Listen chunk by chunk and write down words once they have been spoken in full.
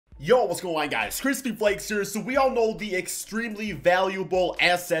Yo, what's going on, guys? Crispy Flakes here. So we all know the extremely valuable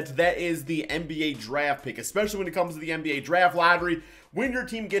asset that is the NBA draft pick, especially when it comes to the NBA draft lottery. When your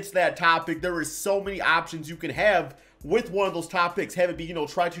team gets that top pick, there is so many options you can have with one of those top picks. Have it be,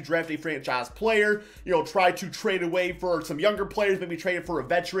 try to draft a franchise player, try to trade away for some younger players, maybe trade it for a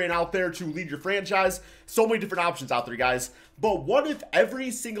veteran out there to lead your franchise. So many different options out there, guys. But what if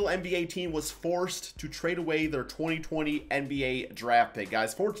every single NBA team was forced to trade away their 2020 NBA draft pick,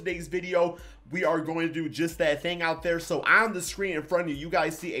 guys? For today's video, we are going to do just that thing out there. So on the screen in front of you, you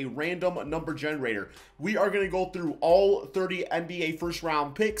guys see a random number generator. We are going to go through all 30 NBA first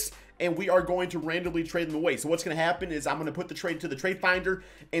round picks, and we are going to randomly trade them away. So what's going to happen is I'm going to put the trade to the trade finder,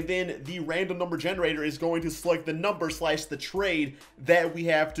 and then the random number generator is going to select the number / the trade that we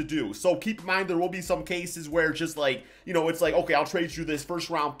have to do. So keep in mind, there will be some cases where just like, it's like, okay, I'll trade you this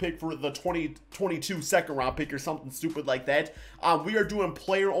first round pick for the 2022 second round pick or something stupid like that. We are doing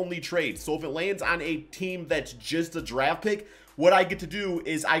player only trades. So if it lands on a team that's just a draft pick, what I get to do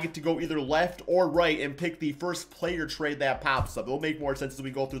is I get to go either left or right and pick the first player trade that pops up. It'll make more sense as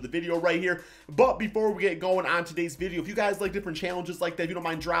we go through the video right here. But before we get going on today's video, if you guys like different challenges like that, if you don't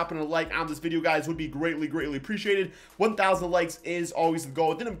mind dropping a like on this video, guys, would be greatly appreciated. 1,000 likes is always the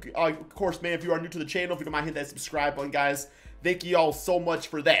goal. And then, of course, man, if you are new to the channel, if you don't mind hitting that subscribe button, guys, thank you all so much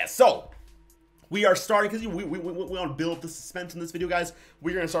for that. So we are starting, because we want to build up the suspense in this video, guys.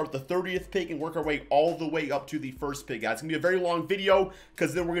 We're going to start with the 30th pick and work our way all the way up to the first pick, guys. It's going to be a very long video,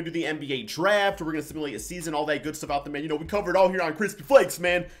 because then we're going to do the NBA draft. We're going to simulate a season, all that good stuff out there, man. We cover it all here on Crispy Flakes,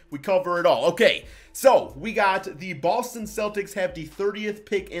 man. We cover it all. Okay, so we got the Boston Celtics have the 30th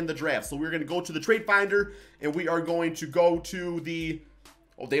pick in the draft. So we're going to go to the trade finder, and we are going to go to the,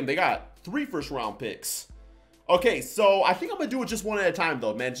 oh, damn, they got 3 first round picks. Okay, so I think I'm going to do it just one at a time,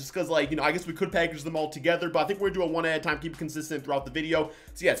 though, man, just because, like, I guess we could package them all together, but I think we're going to do it one at a time, keep it consistent throughout the video.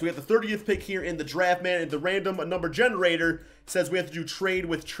 So, yeah, so we have the 30th pick here in the draft, man, and the random number generator says we have to do trade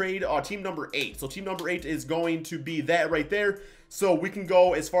with team number 8. So, team number 8 is going to be that right there. So, we can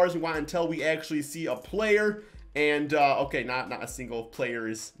go as far as we want until we actually see a player. And, okay, not a single player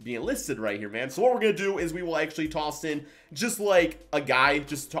is being listed right here, man. So what we're going to do is we will actually toss in just like a guy,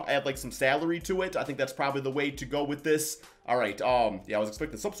 just to add like some salary to it. I think that's probably the way to go with this. All right, yeah, I was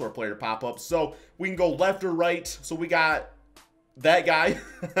expecting some sort of player to pop up. So we can go left or right. So we got that guy.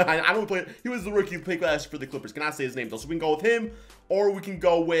 I don't play. He was the rookie pick last for the Clippers. Cannot say his name though. So we can go with him, or we can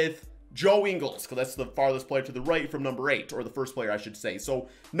go with Joe Ingles, because that's the farthest player to the right from number 8, or the first player, I should say. So,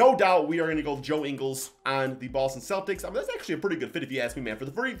 no doubt, we are going to go with Joe Ingles on the Boston Celtics. I mean, that's actually a pretty good fit if you ask me, man. For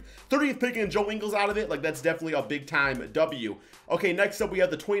the 30th pick and Joe Ingles out of it, like, that's definitely a big-time W. Okay, next up, we have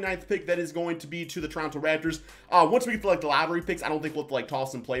the 29th pick. That is going to be to the Toronto Raptors. Once we get to, like, the lottery picks, I don't think we'll have to, like,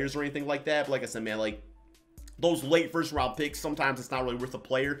 toss in players or anything like that. But like I said, man, like, those late first-round picks, sometimes it's not really worth a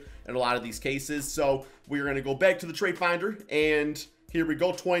player in a lot of these cases. So, we're going to go back to the trade finder, and here we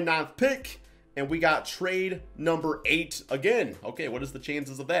go, 29th pick, and we got trade number 8 again. Okay, what is the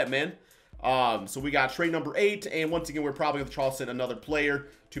chances of that, man? So we got trade number 8, and once again, we're probably going to toss in another player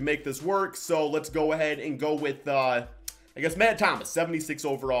to make this work. So let's go ahead and go with, I guess, Matt Thomas, 76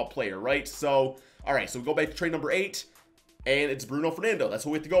 overall player, right? So, all right, so we go back to trade number 8, and it's Bruno Fernando. That's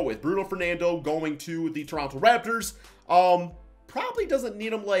what we have to go with. Bruno Fernando going to the Toronto Raptors. Probably doesn't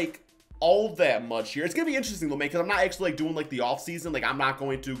need him, like, all that much here. It's gonna be interesting though, man, because I'm not actually like doing like the off season. Like, I'm not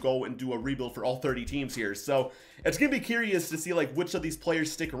going to go and do a rebuild for all 30 teams here. So it's gonna be curious to see like which of these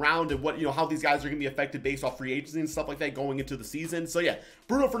players stick around and what, how these guys are gonna be affected based off free agency and stuff like that going into the season. So yeah,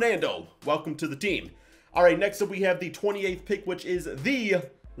 Bruno Fernando, welcome to the team. All right, next up we have the 28th pick, which is the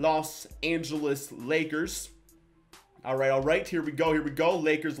Los Angeles Lakers. All right, here we go,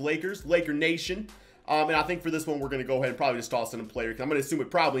 Lakers, Laker Nation. And I think for this one, we're going to go ahead and probably just toss in a player, because I'm going to assume it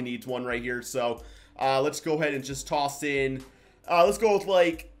probably needs one right here. So let's go ahead and just toss in, let's go with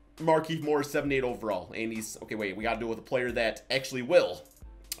like Markieff Morris, 78 overall. And he's, okay, wait, we got to do it with a player that actually will.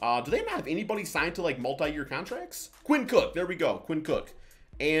 Do they not have anybody signed to like multi-year contracts? Quinn Cook, there we go, Quinn Cook.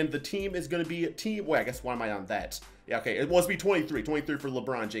 And the team is going to be a team, wait, I guess why am I on that? Yeah, okay, it must be 23 for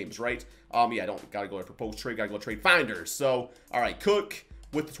LeBron James, right? Yeah, I don't, got to go for post trade, got to go trade finder. So, all right, Cook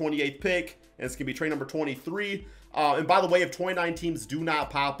with the 28th pick. And it's going to be trade number 23. And by the way, if 29 teams do not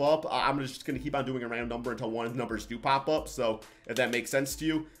pop up, I'm just going to keep on doing a random number until one of the numbers do pop up. So if that makes sense to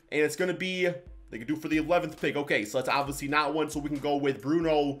you. And it's going to be, they can do for the 11th pick. Okay, so that's obviously not one. So we can go with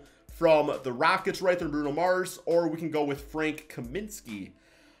Bruno from the Rockets right there, Bruno Mars. Or we can go with Frank Kaminsky.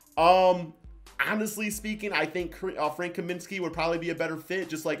 Honestly speaking, I think Frank Kaminsky would probably be a better fit.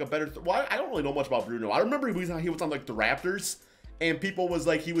 Just like a better, well, I don't really know much about Bruno. I remember he was on like the Raptors. And people was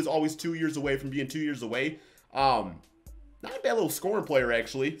like, he was always 2 years away from being 2 years away. Not a bad little scoring player,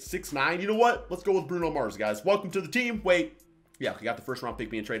 actually. 6'9". You know what? Let's go with Bruno Mars, guys. Welcome to the team. Wait. Yeah, we got the first round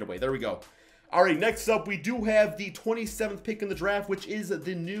pick being traded away. There we go. All right, next up, we do have the 27th pick in the draft, which is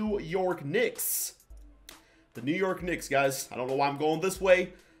the New York Knicks. The New York Knicks, guys. I don't know why I'm going this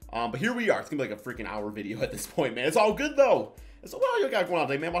way, but here we are. It's going to be like a freaking hour video at this point, man. It's all good, though. So what you got going on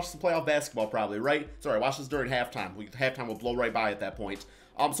today, man? Watch some playoff basketball, probably, right? Sorry, watch this during halftime. Halftime will blow right by at that point.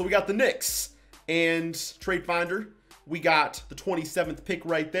 So we got the Knicks and Trade Finder. We got the 27th pick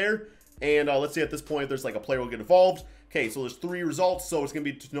right there. And let's see at this point if there's like a player will get involved. Okay, so there's 3 results, so it's going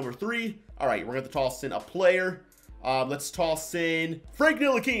to be number 3. All right, we're going to toss in a player. Let's toss in Frank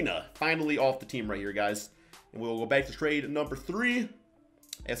Ntilikina, finally off the team right here, guys. And we'll go back to trade number 3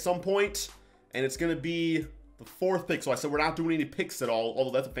 at some point, and it's going to be the 4th pick. So I said we're not doing any picks at all,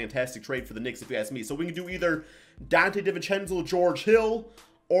 although that's a fantastic trade for the Knicks if you ask me. So we can do either Donte DiVincenzo, George Hill,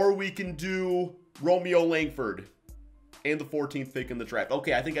 or we can do Romeo Langford. And the 14th pick in the draft.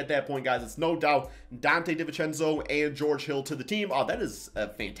 Okay, I think at that point, guys, it's no doubt Donte DiVincenzo and George Hill to the team. Oh, that is a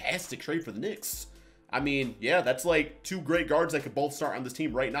fantastic trade for the Knicks. I mean, yeah, that's like 2 great guards that could both start on this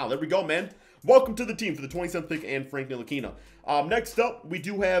team right now. There we go, man. Welcome to the team for the 27th pick and Frank Ntilikina. Next up, we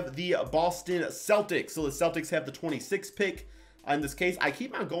do have the Boston Celtics. So the Celtics have the 26th pick. In this case, I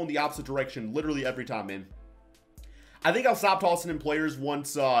keep on going the opposite direction literally every time, man. I think I'll stop tossing in players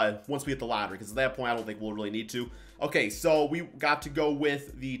once we hit the lottery, because at that point, I don't think we'll really need to. Okay, so we got to go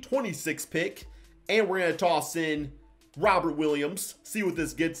with the 26th pick, and we're going to toss in Robert Williams, see what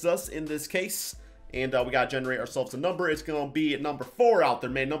this gets us in this case. And we got to generate ourselves a number. It's going to be number 4 out there,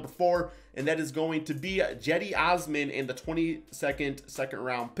 man, number 4. And that is going to be Cedi Osman in the 22nd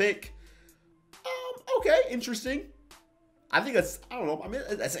second-round pick. Okay, interesting. I think that's, I don't know, I mean,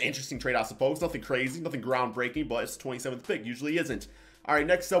 that's an interesting trade, I suppose. Nothing crazy, nothing groundbreaking, but it's the 27th pick. Usually isn't. All right,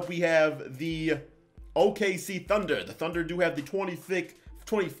 next up we have the OKC Thunder. The Thunder do have the 25th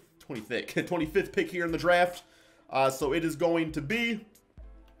pick here in the draft. So it is going to be,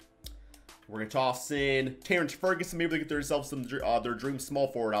 we're going to toss in Terrence Ferguson. Maybe they get themselves some their dream small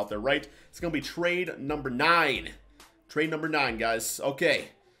forward out there, right? It's going to be trade number 9. Trade number 9, guys. Okay.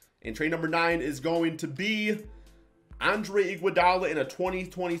 And trade number 9 is going to be Andre Iguodala in a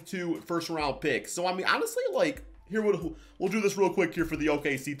 2022 first-round pick. So, I mean, honestly, like, here we'll do this real quick here for the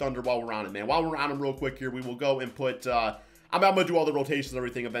OKC Thunder while we're on it, man. While we're on them real quick here, we will go and put, I'm going to do all the rotations and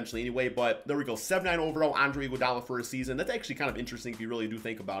everything eventually anyway, but there we go. 79 overall, Andre Iguodala for a season. That's actually kind of interesting if you really do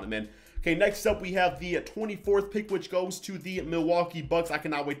think about it, man. Okay, next up, we have the 24th pick, which goes to the Milwaukee Bucks. I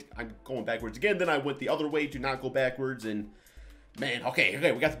cannot wait. I'm going backwards again. Then I went the other way to not go backwards, and man, okay,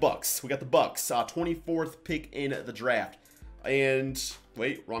 we got the Bucks. We got the Bucks. 24th pick in the draft. And,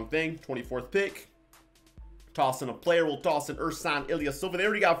 wait, wrong thing. 24th pick. Toss in a player. We'll toss in Ersan Ilyasova. They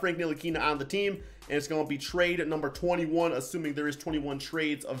already got Frank Ntilikina on the team. And it's going to be trade number 21, assuming there is 21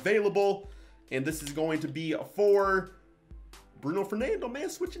 trades available. And this is going to be for Bruno Fernando, man.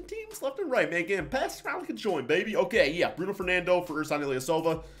 Switching teams left and right, man. Again, pass around like a joint, baby. Okay, yeah, Bruno Fernando for Ersan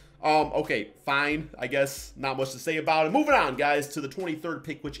Ilyasova. Okay, fine. I guess not much to say about it. Moving on, guys, to the 23rd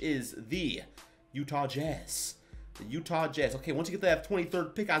pick, which is the Utah Jazz. The Utah Jazz. Okay, once you get that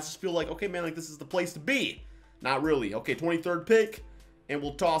 23rd pick, I just feel like, okay, man, like this is the place to be. Not really. Okay, 23rd pick, and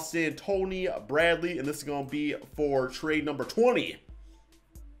we'll toss in Tony Bradley, and this is going to be for trade number 20.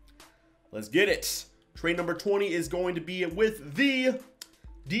 Let's get it. Trade number 20 is going to be with the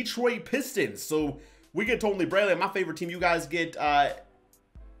Detroit Pistons. So we get Tony Bradley, my favorite team. You guys get,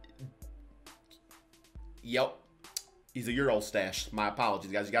 yep, he's a Euro stash. My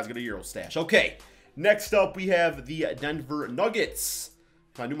apologies, guys. You guys get a Euro stash. Okay, next up we have the Denver Nuggets.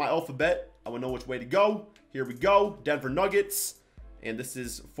 If I knew my alphabet, I would know which way to go. Here we go, Denver Nuggets. And this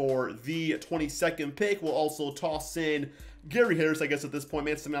is for the 22nd pick. We'll also toss in Gary Harris, I guess, at this point,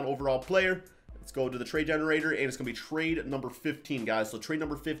 man. 79 overall player. Let's go to the trade generator, and it's going to be trade number 15, guys. So trade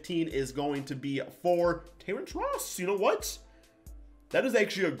number 15 is going to be for Terrence Ross. You know what? That is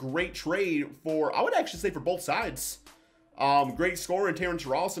actually a great trade for, I would actually say, for both sides. Great scorer in Terrence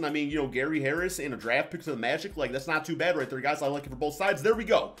Ross, and I mean, you know, Gary Harris and a draft pick to the Magic. Like, that's not too bad right there, guys. I like it for both sides. There we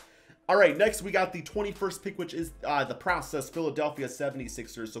go. All right, next we got the 21st pick, which is the process, Philadelphia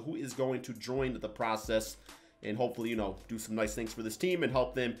 76ers. So who is going to join the process and hopefully, you know, do some nice things for this team and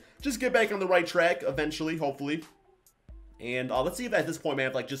help them just get back on the right track eventually, hopefully. And let's see if at this point, man,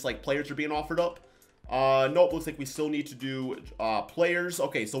 if like just like players are being offered up. Nope, looks like we still need to do players.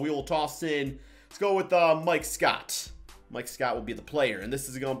 Okay, so we will toss in, let's go with Mike Scott. Mike Scott will be the player, and this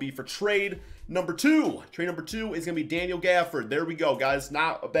is going to be for trade number 2. Trade number 2 is going to be Daniel Gafford. There we go, guys.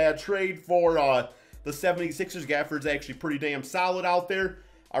 Not a bad trade for the 76ers. Gafford's actually pretty damn solid out there.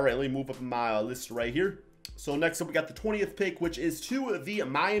 All right, let me move up my list right here. So next up, we got the 20th pick, which is to the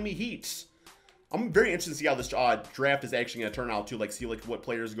Miami Heat. I'm very interested to see how this draft is actually going to turn out, too. Like, see, like, what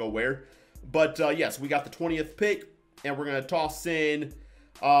players go where. But, yes, we got the 20th pick, and we're going to toss in,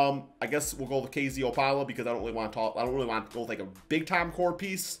 I guess we'll go with KZ Opala, because I don't really want to go with, like, a big-time core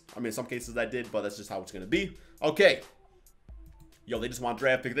piece. I mean, in some cases I did, but that's just how it's going to be. Okay. Yo, they just want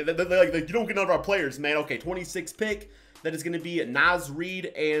draft pick. They're like, you don't get none of our players, man. Okay, 26th pick. That is going to be Naz Reid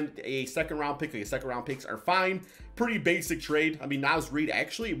and a second-round pick. Okay, second-round picks are fine. Pretty basic trade. I mean, Naz Reid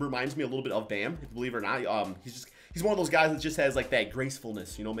actually reminds me a little bit of Bam, believe it or not. He's one of those guys that just has, like, that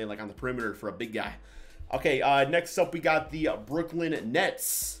gracefulness, you know, man, like on the perimeter for a big guy. Okay, next up, we got the Brooklyn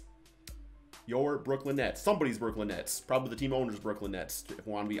Nets. Your Brooklyn Nets. Somebody's Brooklyn Nets. Probably the team owner's Brooklyn Nets, if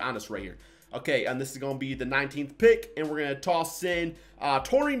we want to be honest right here. Okay, and this is going to be the 19th pick, and we're going to toss in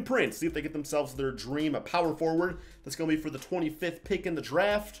Taurean Prince, see if they get themselves their dream power forward. That's going to be for the 25th pick in the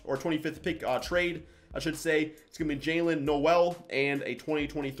draft, or 25th pick trade, I should say. It's going to be Jalen Noel and a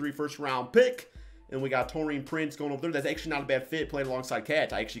 2023 first-round pick. And we got Taurean Prince going over there. That's actually not a bad fit playing alongside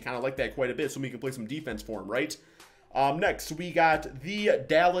Cat. I actually kind of like that quite a bit, so we can play some defense for him, right? Next, we got the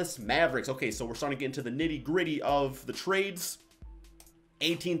Dallas Mavericks. Okay, so we're starting to get into the nitty-gritty of the trades.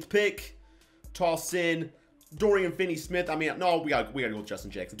 18th pick. Toss in Dorian Finney-Smith. I mean, no, we gotta go with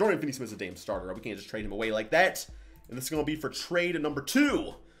Justin Jackson. Dorian Finney-Smith's a damn starter. We can't just trade him away like that. And this is going to be for trade number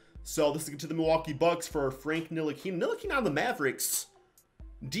 2. So this is to the Milwaukee Bucks for Frank Ntilikina. Ntilikina on the Mavericks.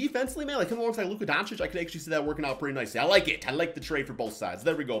 Defensively, man, like him alongside Luka Doncic, I could actually see that working out pretty nicely. I like it. I like the trade for both sides.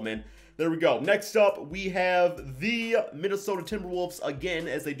 There we go, man. There we go. Next up, we have the Minnesota Timberwolves again,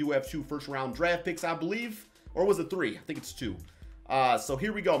 as they do have 2 first-round draft picks, I believe. Or was it 3? I think it's 2. So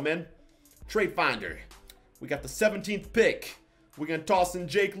here we go, man. Trade Finder. We got the 17th pick. We're going to toss in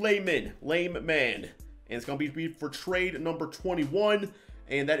Jake Layman. Lame man. And it's going to be for trade number 21.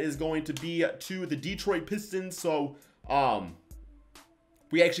 And that is going to be to the Detroit Pistons. So,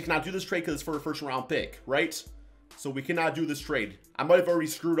 we actually cannot do this trade because it's for a first-round pick, right? So we cannot do this trade. I might have already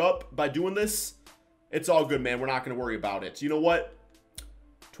screwed up by doing this. It's all good, man. We're not going to worry about it. You know what?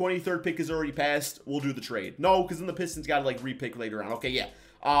 23rd pick is already passed. We'll do the trade. No, because then the Pistons got to, like, repick later on. Okay, yeah.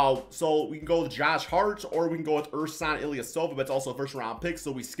 So we can go with Josh Hart, or we can go with Ersan Ilyasova, but it's also a first-round pick,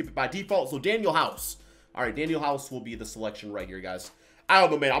 so we skip it by default. So Daniel House. All right, Daniel House will be the selection right here, guys. I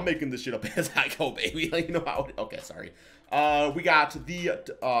don't know, man. I'm making this shit up as I go, baby. Like, you know how it, okay, sorry. We got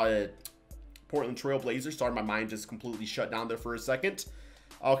the Portland Trail Blazers. Sorry, my mind just completely shut down there for a second.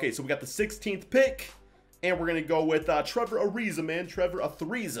 Okay, so we got the 16th pick, and we're going to go with Trevor Ariza, man. Trevor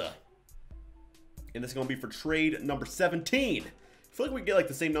Ariza. And this is going to be for trade number 17. I feel like we get like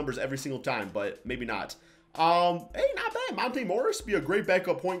the same numbers every single time, but maybe not. Hey, not bad. Monte Morris be a great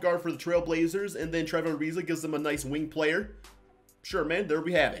backup point guard for the Trailblazers, and then Trevor Ariza gives them a nice wing player. Sure, man. There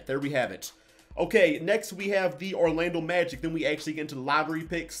we have it. There we have it. Okay, next we have the Orlando Magic. Then we actually get into the lottery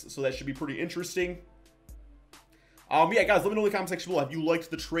picks, so that should be pretty interesting. Yeah, guys, let me know in the comment section below. Have you liked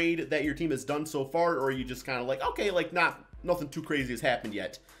the trade that your team has done so far, or are you just kind of like, okay, like nothing too crazy has happened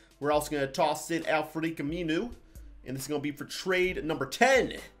yet? We're also going to toss in Al-Farouq Aminu. And this is going to be for trade number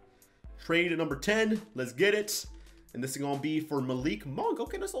 10. Trade number 10. Let's get it. And this is going to be for Malik Monk.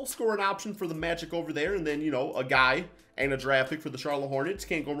 Okay, this will score an option for the Magic over there. And then, you know, a guy and a draft pick for the Charlotte Hornets.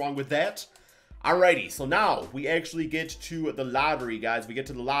 Can't go wrong with that. Alrighty, so now we actually get to the lottery, guys. We get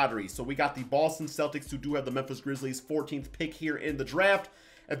to the lottery. So we got the Boston Celtics, who do have the Memphis Grizzlies 14th pick here in the draft.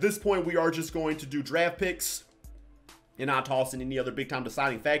 At this point, we are just going to do draft picks and not toss in any other big-time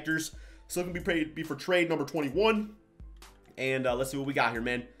deciding factors. So it's going to be for trade number 21. And let's see what we got here,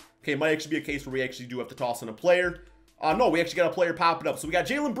 man. Okay, it might actually be a case where we actually do have to toss in a player. No, we actually got a player popping up. So we got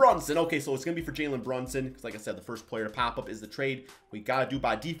Jalen Brunson. Okay, so it's going to be for Jalen Brunson. Because like I said, the first player to pop up is the trade we got to do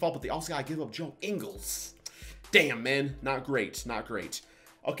by default. But they also got to give up Joe Ingles. Damn, man. Not great. Not great.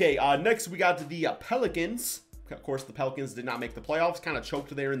 Okay, next we got the Pelicans. Of course, the Pelicans did not make the playoffs. Kind of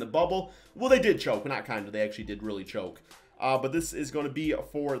choked there in the bubble. Well, they did choke. Not kind of. They actually did really choke. But this is going to be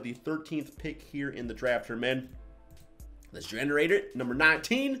for the 13th pick here in the draft here, man. Let's generate it. Number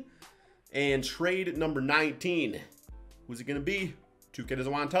 19. And trade number 19. Who's it going to be? 2K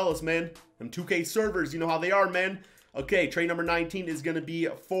doesn't want to tell us, man. Them 2K servers, you know how they are, man. Okay, trade number 19 is going to be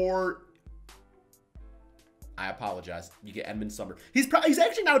for... I apologize. You get Edmund Sumner. He's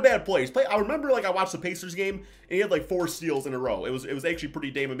actually not a bad player. I remember, like, I watched the Pacers game, and he had, like, 4 steals in a row. It was actually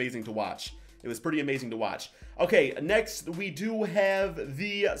pretty damn amazing to watch. It was pretty amazing to watch. Okay, next we do have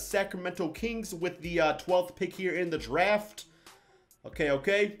the Sacramento Kings with the 12th pick here in the draft.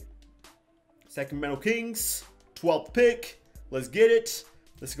 Okay. Sacramento Kings, 12th pick. Let's get it.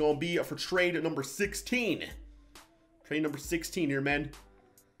 This is going to be for trade number 16. Trade number 16 here, man.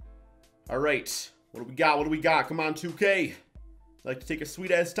 All right. What do we got? What do we got? Come on, 2K. Like to take a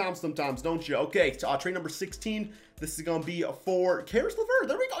sweet-ass time sometimes, don't you? Okay, trade number 16. This is going to be for Caris LeVert.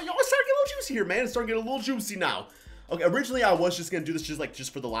 There we go. Y'all, it's starting to get a little juicy here, man. It's starting to get a little juicy now. Okay, originally I was just going to do this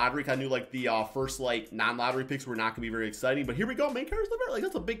just for the lottery. I knew, like, the first, like, non-lottery picks were not going to be very exciting. But here we go, man. Caris LeVert. Like,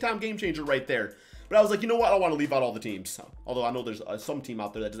 that's a big-time game changer right there. But I was like, you know what? I don't want to leave out all the teams. Although I know there's some team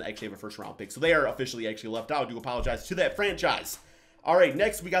out there that doesn't actually have a first-round pick. So they are officially actually left out. I do apologize to that franchise. All right,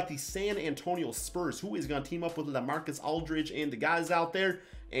 next we got the San Antonio Spurs, who is going to team up with LaMarcus Aldridge and the guys out there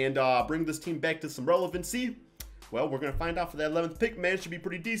and bring this team back to some relevancy. Well, we're going to find out for that 11th pick, man. It should be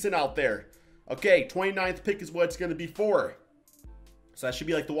pretty decent out there. Okay, 29th pick is what it's going to be for. So that should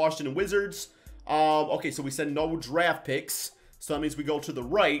be like the Washington Wizards. Okay, so we said no draft picks. So that means we go to the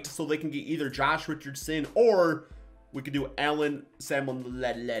right so they can get either Josh Richardson or we could do Alan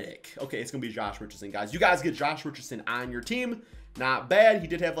Samoledic. Okay, it's going to be Josh Richardson, guys. You guys get Josh Richardson on your team. Not bad. He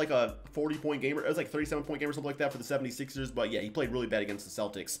did have like a 40-point game. It was like 37-point game or something like that for the 76ers. But yeah, he played really bad against the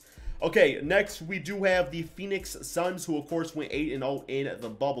Celtics. Okay, next we do have the Phoenix Suns, who of course went 8-0 in the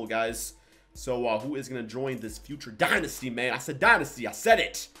bubble, guys. So who is going to join this future dynasty, man? I said dynasty. I said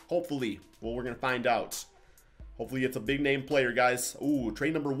it. Hopefully. Well, we're going to find out. Hopefully it's a big name player, guys. Ooh,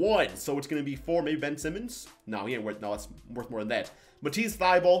 trade number 1. So it's going to be for maybe Ben Simmons. No, he ain't worth. No, it's worth more than that. Matisse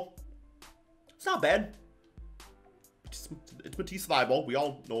Thybulle. It's not bad. It's Matisse Thybulle. We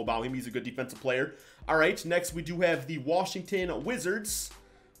all know about him. He's a good defensive player. All right, next we do have the Washington Wizards,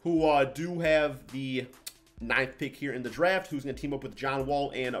 who do have the 9th pick here in the draft, who's going to team up with John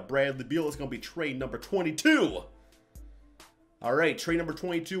Wall and Bradley Beal. It's going to be trade number 22. All right, trade number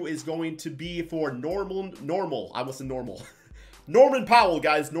 22 is going to be for Norman Powell,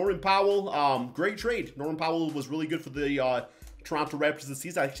 guys. Norman Powell, great trade. Norman Powell was really good for the Toronto Raptors this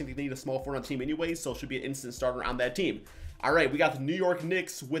season. I think they need a small forward on the team anyway, so should be an instant starter on that team. All right, we got the New York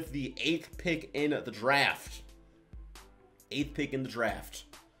Knicks with the 8th pick in the draft. 8th pick in the draft.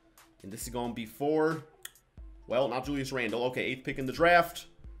 And this is going to be for, well, not Julius Randle. Okay, 8th pick in the draft.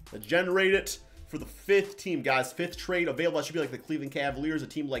 Let's generate it for the 5th team, guys. 5th trade available. That should be like the Cleveland Cavaliers, a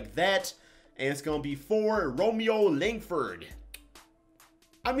team like that. And it's going to be for Romeo Langford.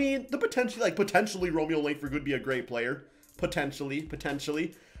 I mean, potentially Romeo Langford could be a great player.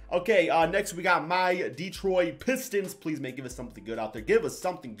 Potentially. Okay, next we got my Detroit Pistons. Please, man, give us something good out there. Give us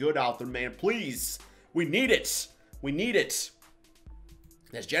something good out there, man. Please. We need it. We need it.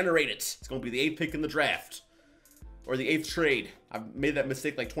 Let's generate it. It's going to be the 8th pick in the draft. Or the 8th trade. I've made that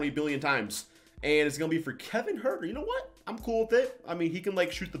mistake like 20 billion times. And it's going to be for Kevin Huerter. You know what? I'm cool with it. I mean, he can,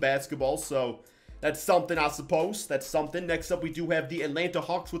 like, shoot the basketball, so that's something, I suppose. That's something. Next up, we do have the Atlanta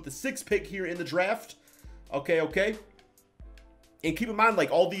Hawks with the 6th pick here in the draft. Okay. And keep in mind,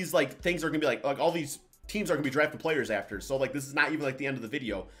 like, all these, like, things are going to be, like, all these teams are going to be drafting players after. So, like, this is not even, like, the end of the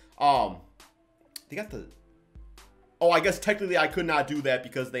video. They got the... Oh, I guess technically I could not do that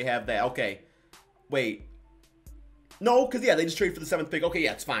because they have that. Okay. Wait. No, because, yeah, they just traded for the 7th pick. Okay,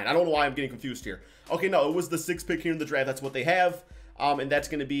 yeah, it's fine. I don't know why I'm getting confused here. Okay, no, it was the 6th pick here in the draft. That's what they have. And that's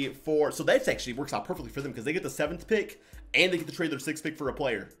going to be for... So, that actually works out perfectly for them because they get the 7th pick and they get to trade their 6th pick for a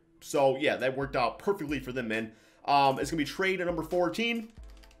player. So, yeah, that worked out perfectly for them, man. It's going to be trade at number 14. And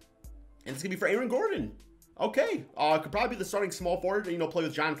it's going to be for Aaron Gordon. Okay. Could probably be the starting small forward, you know, play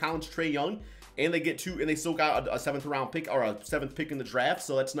with John Collins, Trae Young. And they get and they still got a 7th round pick, or a 7th pick in the draft.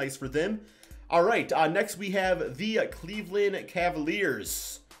 So that's nice for them. All right. Next we have the Cleveland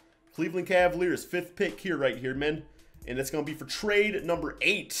Cavaliers. Cleveland Cavaliers, 5th pick here, right here, men. And it's going to be for trade number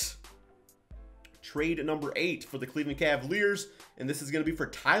 8. Trade number 8 for the Cleveland Cavaliers. And this is going to be for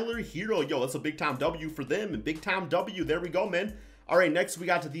Tyler Hero. Yo, that's a big-time W for them. And big-time W. There we go, man. All right, next we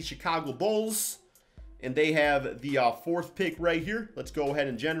got to the Chicago Bulls. And they have the 4th pick right here. Let's go ahead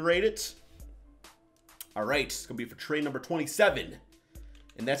and generate it. All right, it's going to be for trade number 27.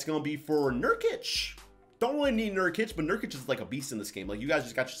 And that's going to be for Nurkic. Don't really need Nurkic, but Nurkic is like a beast in this game. Like, you guys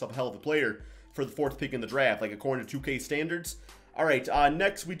just got yourself a hell of a player for the 4th pick in the draft, like according to 2K standards. All right,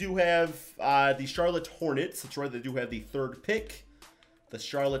 next we do have the Charlotte Hornets. That's right, they do have the 3rd pick. The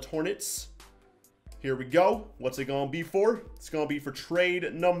Charlotte Hornets. Here we go. What's it going to be for? It's going to be for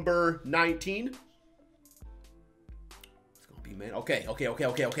trade number 19. It's going to be, man. Okay.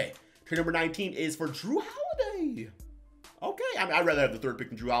 Trade number 19 is for Drew Holiday. Okay, I mean, I'd rather have the 3rd pick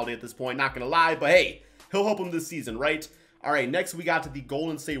than Drew Holiday at this point. Not going to lie, but hey, he'll help him this season, right? All right, next we got to the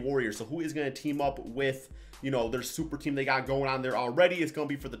Golden State Warriors. So who is going to team up with, you know, their super team they got going on there already? It's going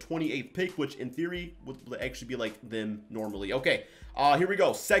to be for the 28th pick, which in theory would actually be like them normally. Okay, here we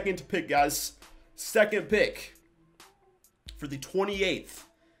go. 2nd pick, guys. 2nd pick for the 28th.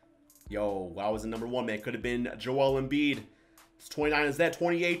 Yo, I was in number 1, man. Could have been Joel Embiid. It's 29 is that.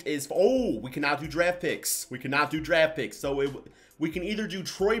 28 is... Oh, we cannot do draft picks. We cannot do draft picks. So we can either do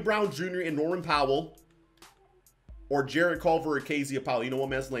Troy Brown Jr. and Norman Powell, or Jarrett Culver or Kezia Powell. You know what,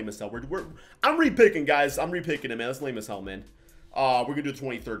 man? That's lame as hell. I'm repicking, guys. I'm repicking it, man. That's lame as hell, man. We're going to do the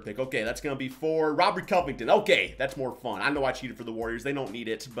 23rd pick. Okay, that's going to be for Robert Covington. Okay, that's more fun. I know I cheated for the Warriors. They don't need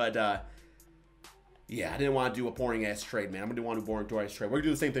it, but... yeah, I didn't want to do a boring-ass trade, man. I'm going to want to do a boring-ass trade. We're going to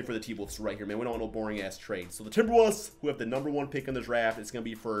do the same thing for the T-Wolves right here, man. We don't want no boring-ass trade. So the Timberwolves, who have the #1 pick in the draft, it's going to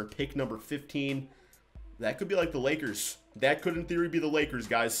be for pick number 15. That could be like the Lakers. That could, in theory, be the Lakers,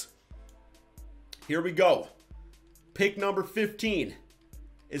 guys. Here we go. Pick number 15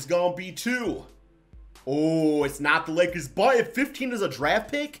 is going to be 2. Oh, it's not the Lakers. But if 15 is a draft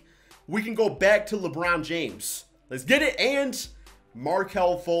pick, we can go back to LeBron James. Let's get it. And...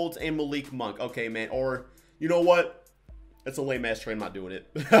 Markelle Fultz and Malik Monk. Okay, man. Or, you know what? It's a lame-ass trade. I'm not doing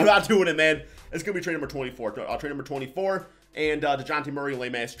it. I'm not doing it, man. It's going to be trade number 24. Trade number 24. And DeJounte Murray,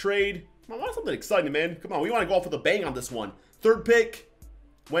 lame-ass trade. Come on, I want something exciting, man. Come on. We want to go off with a bang on this one. 3rd pick.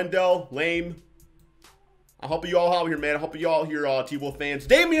 Wendell. Lame. I hope you all out here, man. I hope you all here, T-Wolf fans.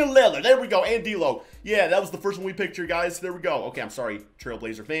 Damian Lillard. There we go. And D'Lo. Yeah, that was the first one we picked here, guys. There we go. Okay, I'm sorry,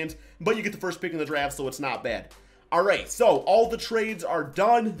 Trailblazer fans. But you get the first pick in the draft, so it's not bad. All right, so all the trades are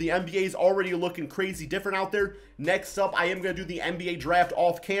done. The NBA is already looking crazy different out there. Next up, I am going to do the NBA draft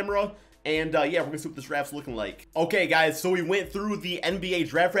off camera. And yeah, we're going to see what this draft's looking like. Okay, guys, so we went through the NBA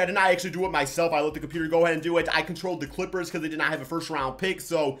draft. I did not actually do it myself. I let the computer go ahead and do it. I controlled the Clippers because they did not have a first-round pick.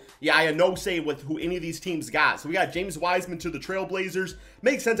 So, yeah, I had no say with who any of these teams got. So we got James Wiseman to the Trailblazers.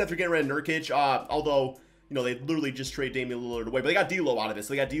 Makes sense after getting rid of Nurkic, although... You know, they literally just trade Damian Lillard away. But they got D'Lo out of it.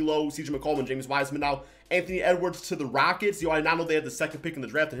 So they got D'Lo, CJ McCollum, James Wiseman now. Anthony Edwards to the Rockets. You know, I now know they had the 2nd pick in the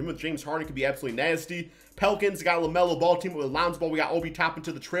draft. And him with James Harden could be absolutely nasty. Pelicans got LaMelo Ball, team with Lonzo Ball. We got Obi Toppin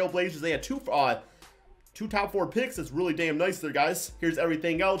to the Trailblazers. They had two top 4 picks. That's really damn nice there, guys. Here's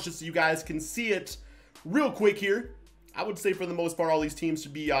everything else just so you guys can see it real quick here. I would say for the most part, all these teams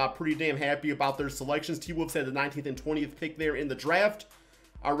should be pretty damn happy about their selections. T-Wolves had the 19th and 20th pick there in the draft.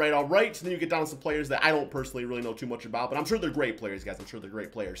 All right, all right. So then you get down to some players that I don't personally really know too much about, but I'm sure they're great players, guys. I'm sure they're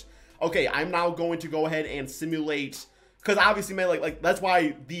great players. Okay, I'm now going to go ahead and simulate, because obviously, man, like that's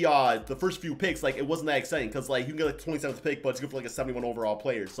why the first few picks, like, it wasn't that exciting, because like you can get the 27th pick, but it's good for like a 71 overall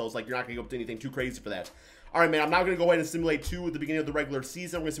player. So it's like you're not gonna go up to anything too crazy for that. All right, man, I'm now going to go ahead and simulate 2 at the beginning of the regular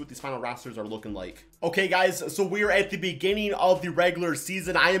season. We're going to see what these final rosters are looking like. Okay, guys, so we are at the beginning of the regular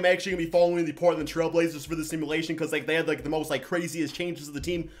season. I am actually going to be following the Portland Trailblazers for the simulation because like they had like the most like craziest changes of the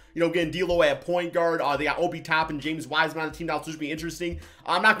team. You know, getting D'Lo at point guard. They got Obi Toppin, James Wiseman on the team now, so it should be interesting.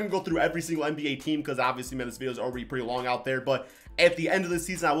 I'm not going to go through every single NBA team because obviously, man, this video is already pretty long out there, but at the end of the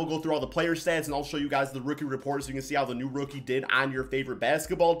season, I will go through all the player stats, and I'll show you guys the rookie report so you can see how the new rookie did on your favorite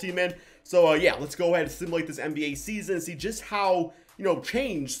basketball team, man. So, yeah, let's go ahead and simulate this NBA season and see just how, you know,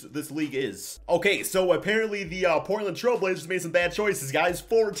 changed this league is. Okay, so apparently the Portland Trailblazers made some bad choices, guys.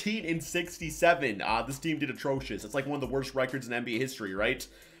 14-67. This team did atrocious. It's like one of the worst records in NBA history, right?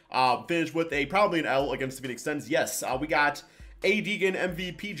 Finished with probably an L against the Phoenix Suns. Yes, we got AD getting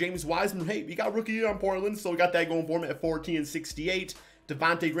MVP, James Wiseman. Hey, we got rookie on Portland, so we got that going for him at 14-68.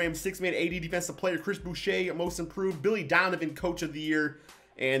 Devontae Graham, 6-man AD defensive player. Chris Boucher, most improved. Billy Donovan, coach of the year.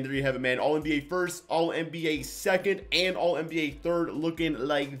 And there you have it, man. All-NBA first, All-NBA second, and All-NBA third looking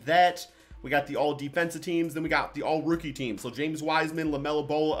like that. We got the all-defensive teams. Then we got the all-rookie teams. So James Wiseman, LaMelo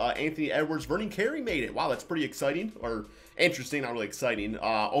Ball, Anthony Edwards, Vernon Carey made it. Wow, that's pretty exciting. Or interesting, not really exciting.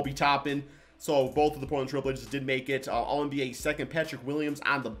 Obi Toppin. So both of the Portland Trailblazers did make it. All-NBA second, Patrick Williams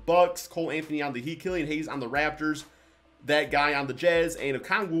on the Bucks, Cole Anthony on the Heat, Killian Hayes on the Raptors, that guy on the Jazz, and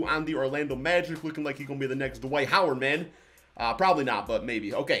Okongwu on the Orlando Magic, looking like he's going to be the next Dwight Howard, man. Probably not, but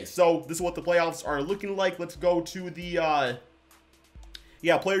maybe. Okay, so this is what the playoffs are looking like. Let's go to the,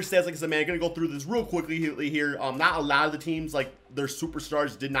 yeah, player stats. Like I said, man, I'm going to go through this real quickly here. Not a lot of the teams, like, their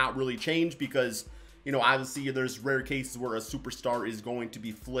superstars did not really change because, you know, obviously there's rare cases where a superstar is going to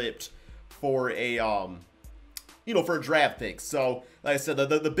be flipped for a, you know, for a draft pick. So, like I said,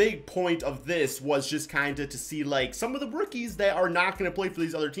 the big point of this was just kind of to see, like, some of the rookies that are not going to play for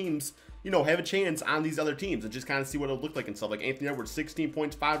these other teams, you know, have a chance on these other teams and just kind of see what it'll look like and stuff. Like Anthony Edwards, 16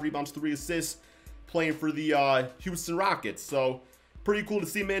 points, 5 rebounds, 3 assists, playing for the Houston Rockets. So, pretty cool to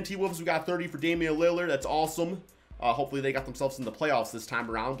see, man. T-Wolves, we got 30 for Damian Lillard. That's awesome. Hopefully they got themselves in the playoffs this time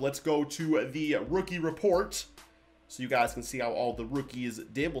around. Let's go to the rookie report, so you guys can see how all the rookies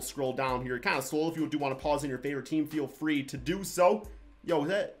did. We'll scroll down here kind of slow. If you do want to pause in your favorite team, feel free to do so. Yo, is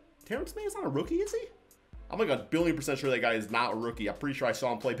that Terrence Mann? Is not a rookie, is he? I'm like a billion% sure that guy is not a rookie. I'm pretty sure I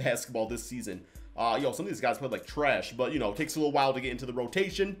saw him play basketball this season. Yo, some of these guys played like trash, but, you know, it takes a little while to get into the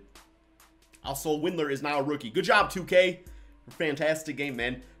rotation. Also, Windler is now a rookie. Good job, 2K. Fantastic game,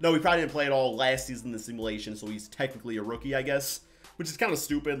 man. No, he probably didn't play at all last season in the simulation, so he's technically a rookie, I guess. Which is kind of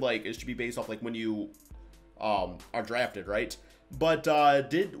stupid. Like, it should be based off, like, when you are drafted, right? But,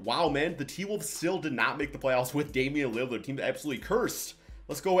 wow, man. The T-Wolves still did not make the playoffs with Damian Lillard. Team's absolutely cursed.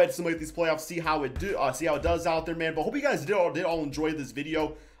 Let's go ahead and simulate these playoffs, see how it does out there, man. But hope you guys did all enjoy this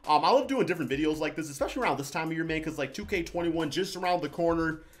video. I love doing different videos like this, especially around this time of year, man, because, like, 2K21 just around the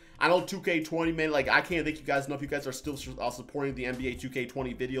corner. I know 2K20, man, like, I can't thank you guys enough. You guys are still supporting the NBA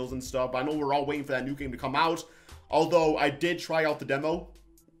 2K20 videos and stuff. But I know we're all waiting for that new game to come out. Although, I did try out the demo.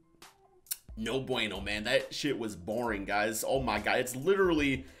 No bueno, man. That shit was boring, guys. Oh, my God. It's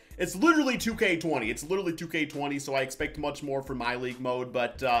literally 2K20. It's literally 2K20, so I expect much more from my league mode.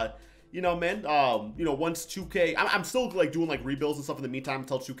 But, you know, man, you know, once 2K... I'm still, like, doing, like, rebuilds and stuff in the meantime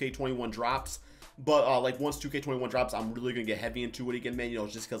until 2K21 drops. But, like, once 2K21 drops, I'm really going to get heavy into it again, man. You know,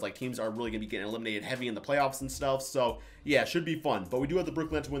 just because, like, teams are really going to be getting eliminated heavy in the playoffs and stuff. So, yeah, should be fun. But we do have the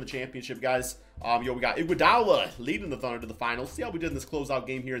Brooklyn Nets to win the championship, guys. Yo, we got Iguodala leading the Thunder to the finals. See how we did in this closeout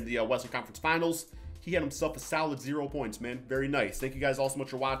game here in the Western Conference Finals. He had himself a solid 0 points, man. Very nice. Thank you guys all so much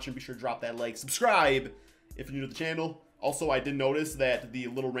for watching. Be sure to drop that like. Subscribe if you're new to the channel. Also, I did notice that the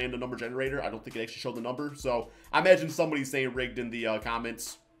little random number generator, I don't think it actually showed the number. So, I imagine somebody's saying rigged in the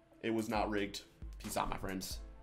comments. It was not rigged. Peace out, my friends.